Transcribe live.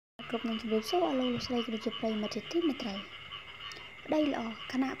គ្រប់នឹងជម្រាបសួរអស់លោកស្រីគ្រូជាប្រិយមិត្តជាទីមេត្រីប្តីល្អ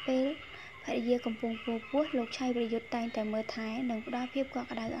ខណៈពេលភរិយាកំពុងពោះលោកឆៃប្រយុទ្ធតែងតែមើលថែនិងផ្ដល់ភាពកក់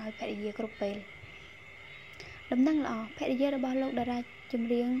ក្ដៅឲ្យភរិយាគ្រប់ពេលដំណឹងល្អភរិយារបស់លោកតារាចម្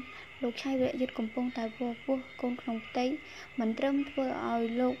រៀងលោកឆៃប្រយុទ្ធកំពុងតែពោះកូនក្នុងផ្ទៃមិនត្រឹមធ្វើឲ្យ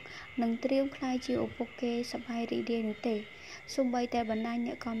លោកនឹងត្រៀមខ្លាយជាឪពុកគេសប្បាយរីករាយនោះទេសូម្បីតែបណ្ដាញ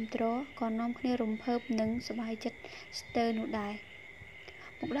អ្នកគាំទ្រក៏នាំគ្នារំភើបនិងសប្បាយចិត្តស្ទើរនោះដែរ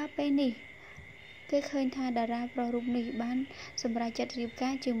មកដល់ពេលនេះគេឃើញថាតារាប្រុសរូបនេះបានសម្រេចចិត្តរៀបកា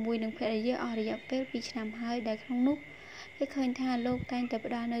រជាមួយនឹងភរិយាអស់រយៈពេល2ឆ្នាំហើយដែលក្នុងនោះគេឃើញថាលោកតែងតែ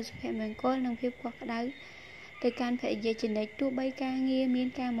ផ្ដល់នូវសុភមង្គលនិងភាពកក់ក្ដៅទៅកាន់ភរិយាជានិច្ចទោះបីការងារមាន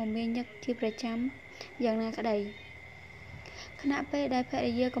ការមមាញឹកជាប្រចាំយ៉ាងណាក្ដីខណៈពេលដែលភ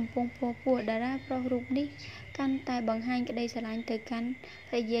រិយាកំពុងពោះតារាប្រុសរូបនេះកាន់តែបង្ហាញក្ដីស្រឡាញ់ទៅកាន់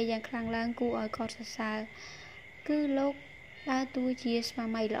ភរិយាយ៉ាងខ្លាំងឡើងគួរឲ្យកត់សរសើរគឺលោកដើរតួជាស្វា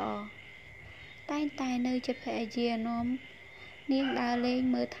មីល្អតែងតែនៅចិត្តភរិយានាំនាងដើរលេង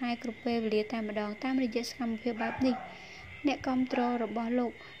មើលថែគ្រប់ពេលវេលាតែម្ដងតាមរយៈសកម្មភាពបែបនេះអ្នកគាំទ្ររបស់លោ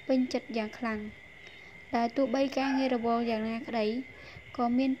កពេញចិត្តយ៉ាងខ្លាំងដែលទោះបីការងាររវល់យ៉ាងណាក្ដីក៏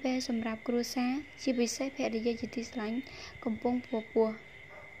មានពេលសម្រាប់គ្រួសារជាពិសេសភរិយាជាទីស្រឡាញ់កំពុងពោះ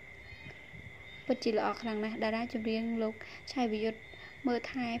ពិតជាល្អខ្លាំងណាស់តារាចម្រៀងលោកឆៃប្រយុទ្ធមើល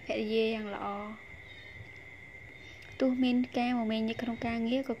ថែភរិយាយ៉ាងល្អទោះមានការមមាញឹកក្នុងការ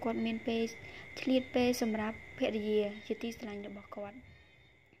ងារក៏គាត់មានពេលឆ្លៀតពេលសម្រាប់ភរិយាជាទីស្រឡាញ់របស់គាត់